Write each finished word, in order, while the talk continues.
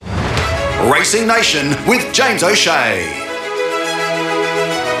Racing Nation with James O'Shea.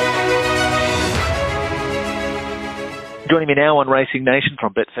 Joining me now on Racing Nation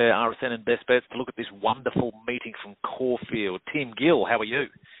from Betfair, RSN and Best Bets to look at this wonderful meeting from Caulfield. Tim Gill, how are you?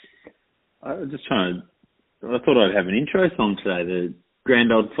 I was just I thought I'd have an intro song today, the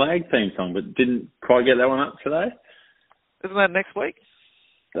Grand Old Flag theme song, but didn't quite get that one up today. Isn't that next week?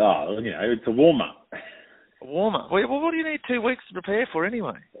 Oh, it's a warm-up. A warm-up? Well, what do you need 2 weeks to prepare for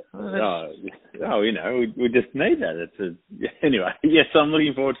anyway? We just need that. Anyway, yes, I'm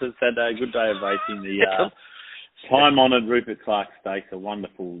looking forward to Saturday. Good day of racing. The time-honoured Rupert Clarke Stakes, a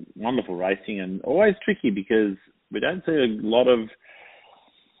wonderful, wonderful racing, and always tricky because we don't see a lot of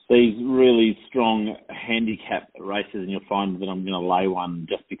these really strong handicap races, and you'll find that I'm going to lay one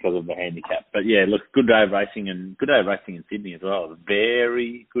just because of the handicap. But yeah, look, good day of racing, and good day of racing in Sydney as well. A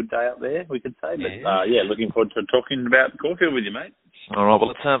very good day up there, we could say. But looking forward to talking about Caulfield with you, mate. All right, well,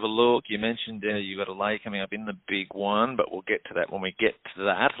 let's have a look. You mentioned you've got a lay coming up in the big one, but we'll get to that when we get to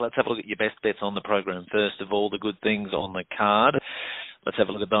that. Let's have a look at your best bets on the program. First of all, the good things on the card. Let's have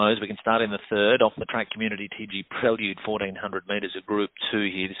a look at those. We can start in the third. Off the track, Community TG Prelude, 1,400 metres, a Group 2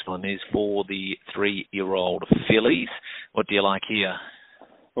 here. This one is for the 3-year-old fillies. What do you like here?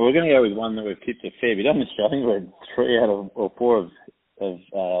 Well, we're going to go with one that we've tipped a fair bit on the show. I think we're 3 out of 4 of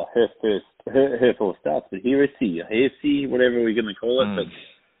her 4 starts. But Heresy, whatever we're going to call it. But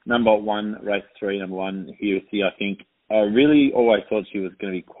number 1, race 3, number 1, Heresy, I think. I really always thought she was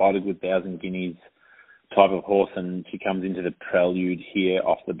going to be quite a good 1,000 guineas type of horse, and she comes into the Prelude here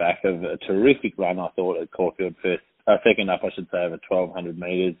off the back of a terrific run, I thought, at Caulfield second up, I should say, over 1,200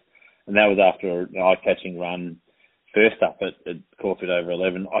 metres, and that was after an eye-catching run first up at Caulfield over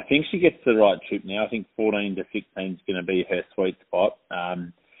 11. I think she gets the right trip now. I think 14 to 16 is going to be her sweet spot,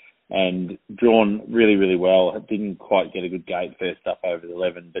 and drawn really, really well. It didn't quite get a good gate first up over the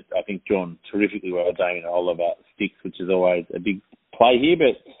 11, but I think drawn terrifically well. Damien Oliver sticks, which is always a big play here,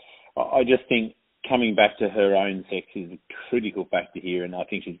 but I just think coming back to her own sex is a critical factor here, and I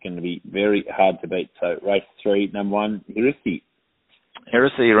think she's going to be very hard to beat. So race 3, number 1, Heresy.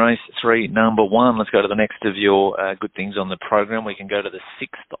 Heresy, race 3, number 1. Let's go to the next of your good things on the program. We can go to the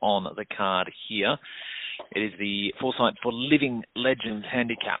 6th on the card here. It is the Foresight for Living Legends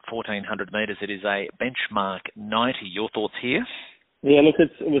Handicap, 1,400 metres. It is a benchmark 90. Your thoughts here? Yeah, look, it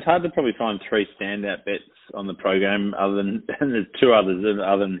was hard to probably find 3 standout bets on the program, other than and there's 2 others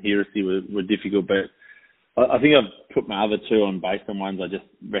other than Heresy were difficult, but I think I've put my other 2 on based on ones I just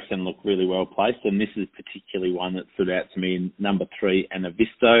reckon look really well placed, and this is particularly one that stood out to me in number 3,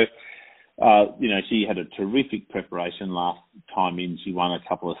 Anavisto. She had a terrific preparation last time in. She won a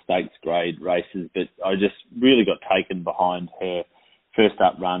couple of stakes grade races, but I just really got taken behind her first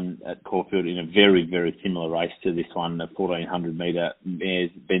up run at Caulfield in a very, very similar race to this one, the 1,400 metre mares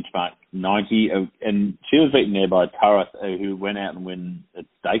benchmark 90. And she was beaten there by Tara, who went out and won at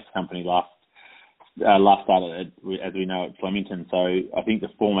Stakes Company last start, as we know, at Flemington. So I think the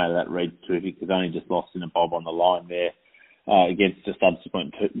format of that reads terrific. It's only just lost in a bob on the line there against a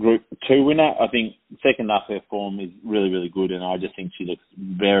subsequent Group 2 winner. I think second up her form is really, really good, and I just think she looks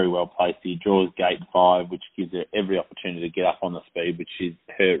very well placed. She draws gate 5, which gives her every opportunity to get up on the speed, which is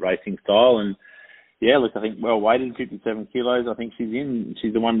her racing style. And yeah, look, I think well weighted, 57 kilos. I think she's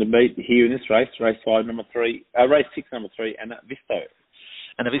the one to beat here in this race. Race 6, number 3, Anavisto.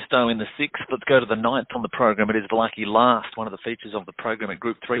 Anavisto in the 6th. Let's go to the 9th on the program. It is the lucky last, one of the features of the program at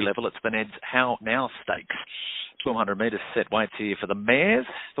Group 3 level. It's the Ned's How Now Stakes. 1,200 metres set weights here for the mares.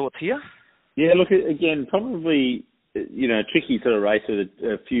 Thoughts here? Yeah, look, again, probably, tricky sort of race with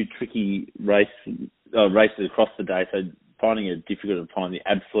a few tricky races across the day, so finding it difficult to find the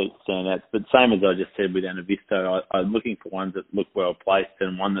absolute standouts. But same as I just said with Anavisto, I'm looking for ones that look well placed,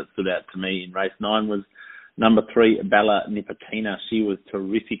 and one that stood out to me in race 9 was number 3, Bella Nipotina. She was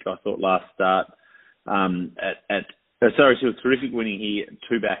terrific, I thought, last start she was terrific winning here,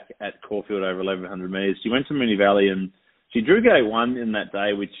 2 back at Caulfield over 1,100 metres. She went to Moonee Valley and she drew gate 1 in that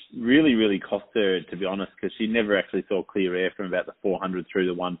day, which really, really cost her, to be honest, because she never actually saw clear air from about the 400 through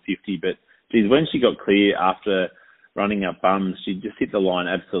the 150. But when she got clear after running up bums, she just hit the line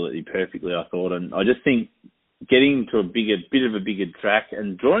absolutely perfectly, I thought. And I just think getting to a bit of a bigger track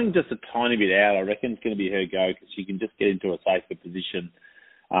and drawing just a tiny bit out, I reckon it's going to be her go, because she can just get into a safer position.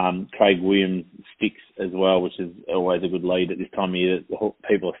 Craig Williams sticks as well, which is always a good lead at this time of year.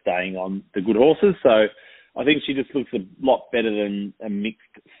 People are staying on the good horses. So I think she just looks a lot better than a mixed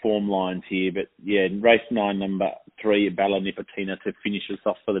form lines here. But yeah, race 9, number 3, Bella Nipotina to finish us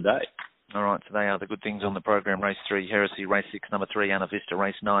off for the day. All right, so they are the good things on the program. Race 3, Heresy. Race 6, number 3, Anavisto.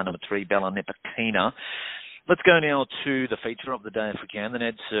 Race 9, number 3, Bella Nipotina. Let's go now to the feature of the day if we can. The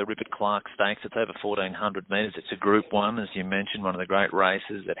Ned's Rupert Clarke Stakes. It's over 1,400 metres. It's a Group 1, as you mentioned, one of the great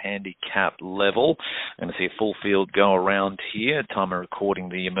races at handicap level. I'm going to see a full field go around here. Time of recording,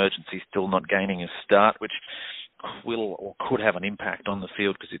 the Emergency still not gaining a start, which will or could have an impact on the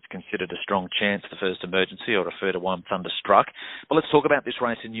field because it's considered a strong chance, the first Emergency. I refer to one Thunderstruck. But let's talk about this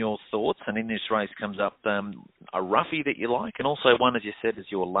race and your thoughts. And in this race comes up a roughie that you like, and also one, as you said, is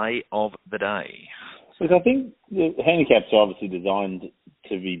your lay of the day. Look, I think the handicaps are obviously designed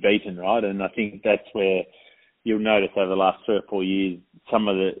to be beaten, right? And I think that's where you'll notice over the last 3 or 4 years, some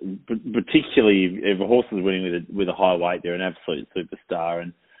of the, particularly if a horse is winning with a high weight, they're an absolute superstar.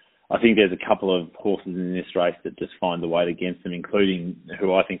 And I think there's a couple of horses in this race that just find the weight against them, including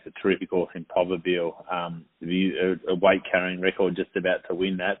who I think is a terrific horse in Probabile, a weight carrying record, just about to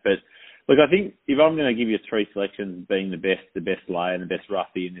win that. But look, I think if I'm going to give you 3 selections being the best lay and the best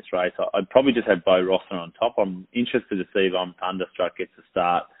roughie in this race, I'd probably just have Beau Rosser on top. I'm interested to see if Thunderstruck gets a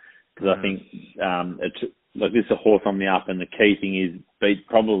start, because I think this is a horse on the up, and the key thing is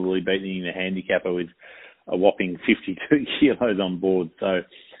probably beating the handicapper with a whopping 52 kilos on board. So,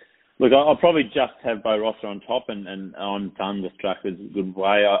 look, I'll probably just have Beau Rosser on top, and on Thunderstruck is a good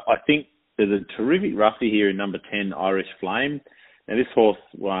way. I think there's a terrific roughie here in number 10, Irish Flame. Now, this horse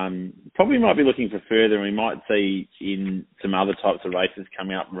probably might be looking for further, and we might see in some other types of races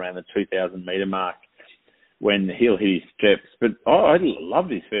coming up around the 2,000 metre mark when he'll hit his steps. But I love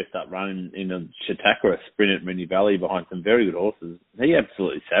his first up run in the Chautauqua sprint at Moonee Valley behind some very good horses. He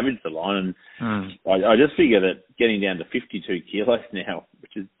absolutely savaged the line, and I just figure that getting down to 52 kilos now,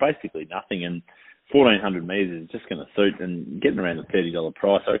 which is basically nothing, and 1,400 metres is just going to suit, and getting around the $30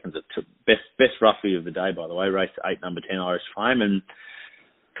 price, I reckon it's the best roughie of the day, by the way, race 8, number 10, Irish Flame. And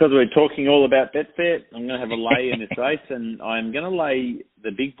because we're talking all about Betfair, I'm going to have a lay in this race, and I'm going to lay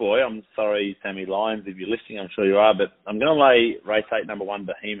the big boy. I'm sorry, Sammy Lyons, if you're listening, I'm sure you are, but I'm going to lay race 8, number 1,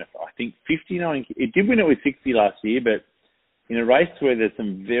 Behemoth. I think 59, it did win it with 60 last year, but in a race where there's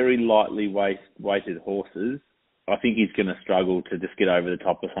some very lightly weighted horses, I think he's going to struggle to just get over the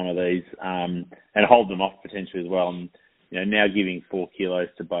top of some of these and hold them off potentially as well. And now giving 4 kilos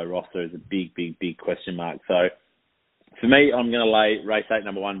to Beau Rosser is a big question mark. So for me, I'm going to lay race 8,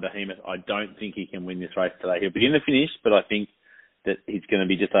 number 1, Behemoth. I don't think he can win this race today. He'll be in the finish, but I think that he's going to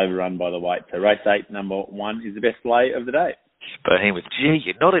be just overrun by the weight. So race 8, number 1 is the best lay of the day. Behemoth. Gee,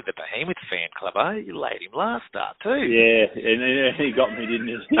 you're not in the Behemoth fan club, are you? You laid him last start too. Yeah, and he got me, didn't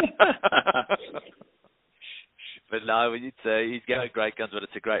he? But no, he's going great guns, but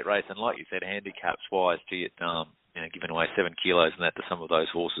it's a great race. And like you said, handicaps-wise, giving away 7 kilos and that to some of those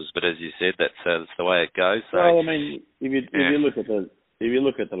horses. But as you said, that's the way it goes. So, well, I mean, if you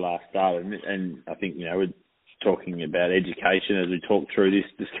look at the last start, and I think we're talking about education as we talk through this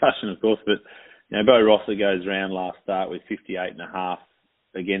discussion, of course. But Beau Rosser goes round last start with 58.5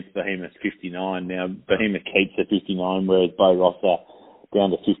 against Behemoth 59. Now Behemoth keeps at 59, whereas Beau Rosser down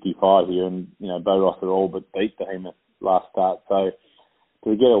to 55 here, and Beau Rosser all but beat Behemoth last start. So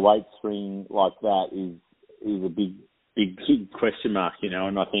to get a weight swing like that is a big question mark,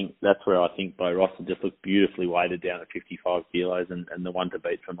 and I think that's where I think Beau Rosser just looked beautifully weighted down at 55 kilos and the one to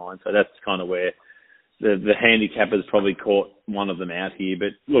beat for mine. So that's kind of where the handicappers probably caught one of them out here.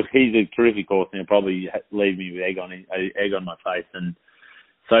 But look, he's a terrific horse, and he'll probably leave me with egg on my face, and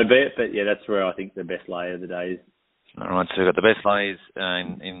so be it. But yeah, that's where I think the best lay of the day is. All right, so we've got the best lays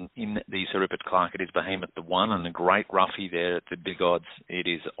in the Sir Rupert Clarke. It is Behemoth the 1, and a great roughie there at the big odds. It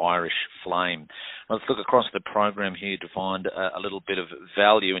is Irish Flame. Let's look across the program here to find a little bit of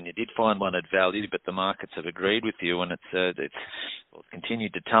value, and you did find one at value, but the markets have agreed with you, and it's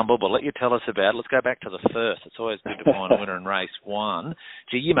continued to tumble. But let you tell us about it. Let's go back to the first. It's always good to find a winner in race 1.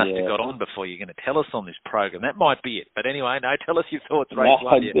 Gee, you must have got on before you're going to tell us on this program. That might be it. But anyway, no, tell us your thoughts. Race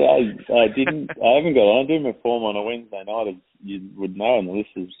 1. I didn't. I haven't got on. I do my form on a Wednesday night, as you would know, and the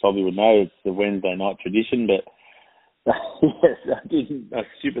listeners probably would know it's the Wednesday night tradition. But yes, I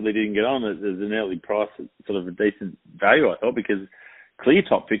stupidly didn't get on. There's an early price at sort of a decent value, I thought, because clear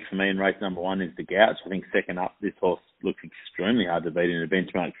top pick for me in race number 1 is the Gouch. I think second up, this horse looks extremely hard to beat in a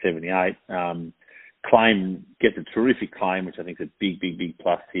benchmark 78. Claim gets a terrific claim, which I think is a big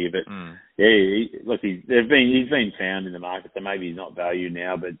plus here. But he's been found in the market, so maybe he's not valued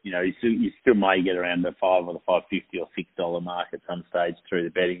now. But you still may get around the $5 or the $5.50 or $6 mark at some stage through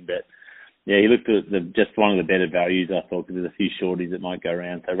the betting. But yeah, he looked at just one of the better values, I thought, because there's a few shorties that might go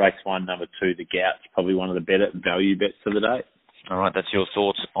around. So race 1, number 2, the Gouch, probably one of the better value bets of the day. All right, that's your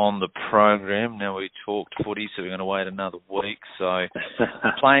thoughts on the program. Now we talked footy, so we're going to wait another week. So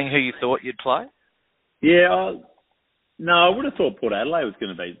playing who you thought you'd play? Yeah, no, I would have thought Port Adelaide was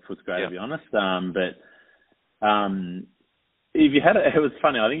going to beat Footscray, to be honest. But if you had it was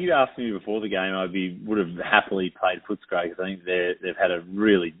funny. I think you asked me before the game, would have happily played Footscray because I think they've had a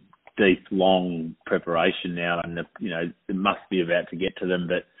really deep, long preparation now, and it must be about to get to them.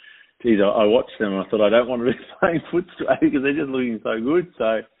 But geez, I watched them and I thought I don't want to be playing Footscray because they're just looking so good.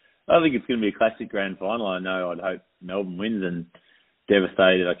 So I think it's going to be a classic grand final. I know I'd hope Melbourne wins, and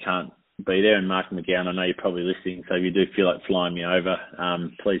devastated I can't be there. And Mark McGowan, I know you're probably listening, so if you do feel like flying me over,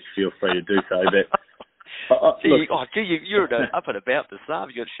 please feel free to do so. But you're up and about the sub.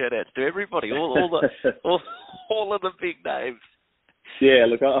 You got shout outs to everybody, all of the big names. Yeah,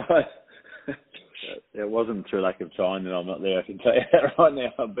 look, it wasn't through lack of trying that I'm not there. I can tell you that right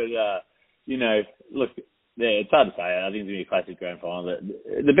now. But look, yeah, it's hard to say. I think it's gonna be a classic grand final.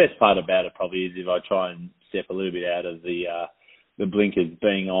 The best part about it probably is if I try and step a little bit out of the blinkers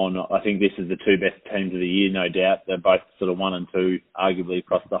being on. I think this is the two best teams of the year, no doubt. They're both sort of 1 and 2, arguably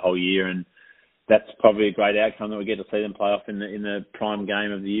across the whole year, and that's probably a great outcome that we get to see them play off in the prime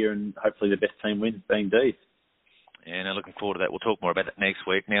game of the year, and hopefully the best team wins, being D's. Yeah, no, looking forward to that. We'll talk more about that next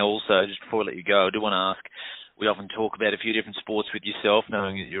week. Now, also, just before I let you go, I do want to ask, we often talk about a few different sports with yourself,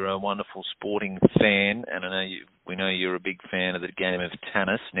 knowing that you're a wonderful sporting fan, and we know you're a big fan of the game of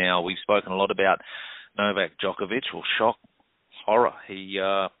tennis. Now, we've spoken a lot about Novak Djokovic. Well, shock, horror. He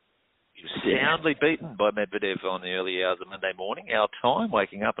was soundly beaten by Medvedev on the early hours of Monday morning, our time,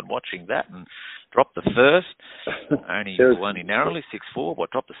 waking up and watching that, and dropped the first, only narrowly 6-4,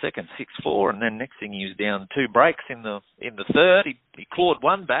 dropped the second 6-4, and then next thing he was down 2 breaks in the third. He clawed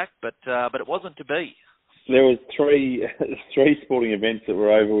one back, but it wasn't to be. There was three sporting events that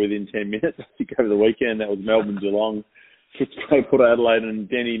were over within 10 minutes, I think, over the weekend. That was Melbourne, Geelong, Port Adelaide, and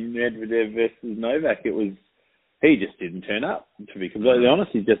Denny Medvedev versus Novak. He just didn't turn up, to be completely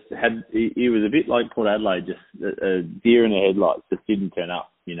honest. He was a bit like Port Adelaide, just a deer in the headlights, just didn't turn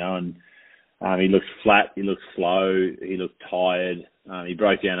up, and he looked flat, he looked slow, he looked tired. He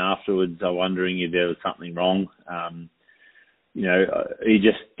broke down afterwards, wondering if there was something wrong. He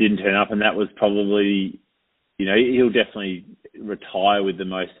just didn't turn up, and that was probably, he'll definitely retire with the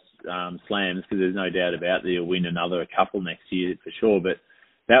most slams, because there's no doubt about that he'll win a couple next year for sure. But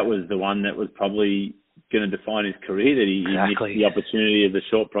that was the one that was probably going to define his career, that he missed the opportunity of the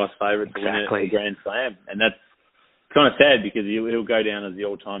short price favourite to win a Grand Slam. And that's kind of sad, because he'll go down as the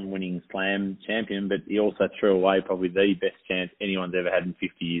all-time winning Slam champion, but he also threw away probably the best chance anyone's ever had in 50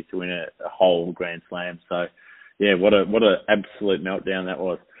 years to win a whole Grand Slam. So, yeah, what a absolute meltdown that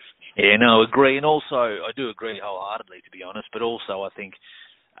was. Yeah, no, agree. And also, I do agree wholeheartedly, to be honest, but also I think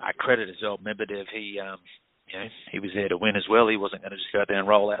credit as well, Medvedev, he was there to win as well. He wasn't going to just go down and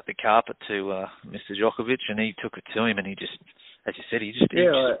roll out the carpet to Mr. Djokovic, and he took it to him, and he just, as you said,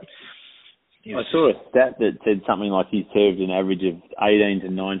 I saw a stat that said something like he served an average of 18 to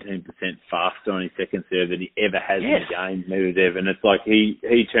 19% faster on his second serve than he ever has in the game, Medvedev. And it's like he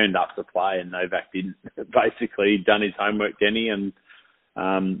turned up to play and Novak didn't. Basically, he'd done his homework, Denny, and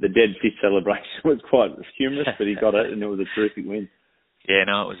the dead fish celebration was quite humorous, but he got it, and it was a terrific win. Yeah,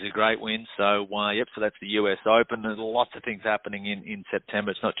 no, it was a great win. So, so that's the US Open. There's lots of things happening in September.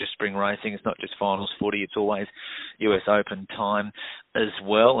 It's not just spring racing. It's not just finals footy. It's always US Open time as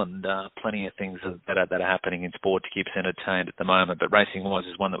well, and plenty of things that are happening in sport to keep us entertained at the moment. But racing-wise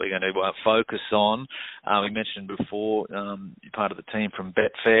is one that we're going to focus on. We mentioned before, you're part of the team from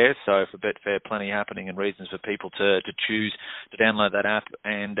Betfair. So for Betfair, plenty happening and reasons for people to choose to download that app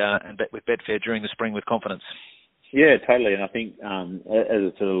and bet with Betfair during the spring with confidence. Yeah, totally. And I think, as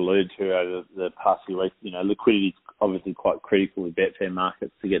I sort of alluded to over the past few weeks, liquidity is obviously quite critical with Betfair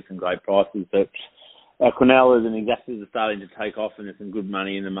markets to get some great prices. But Quinellas and Exactas are starting to take off, and there's some good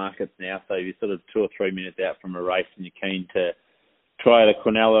money in the markets now. So if you're sort of 2 or 3 minutes out from a race and you're keen to try out a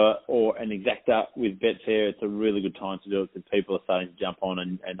Quinella or an Exacta with Betfair, it's a really good time to do it, because people are starting to jump on,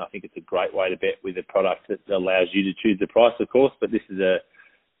 and I think it's a great way to bet with a product that allows you to choose the price, of course. But this is the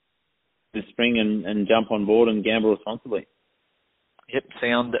spring and jump on board and gamble responsibly. Yep,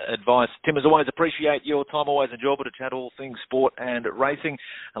 sound advice. Tim, as always, appreciate your time. Always enjoyable to chat all things sport and racing.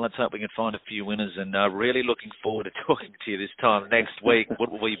 And let's hope we can find a few winners. And really looking forward to talking to you this time next week.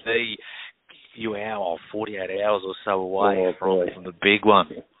 What will we be? A few hours, 48 hours or so away from the big one.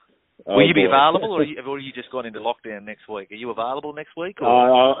 Will you be available, or have you just gone into lockdown next week? Are you available next week?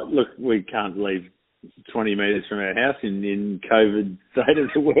 Look, we can't leave 20 metres from our house in COVID state of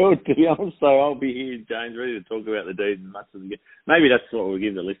the world, to be honest. So I'll be here, James, ready to talk about the D's as much as we get. Maybe that's what we'll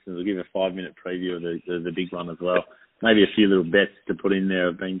give the listeners. We'll give a 5-minute preview of the big one as well. Maybe a few little bets to put in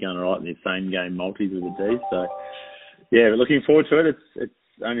there have been going all right in the same game multis with the D's. So, yeah, we're looking forward to it. It's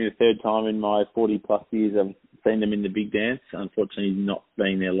only the third time in my 40-plus years I've seen them in the big dance. Unfortunately, not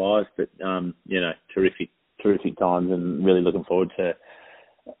being there live, but, terrific terrific times, and really looking forward to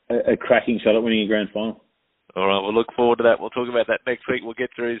a cracking shot at winning a grand final. All right, we'll look forward to that. We'll talk about that next week. We'll get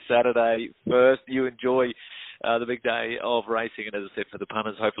through Saturday first. You enjoy the big day of racing, and as I said, for the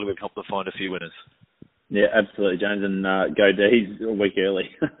punters, hopefully we can help to find a few winners. Yeah, absolutely, James, and go D's a week early.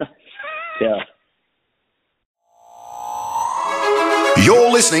 Yeah.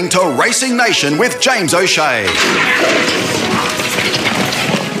 You're listening to Racing Nation with James O'Shea.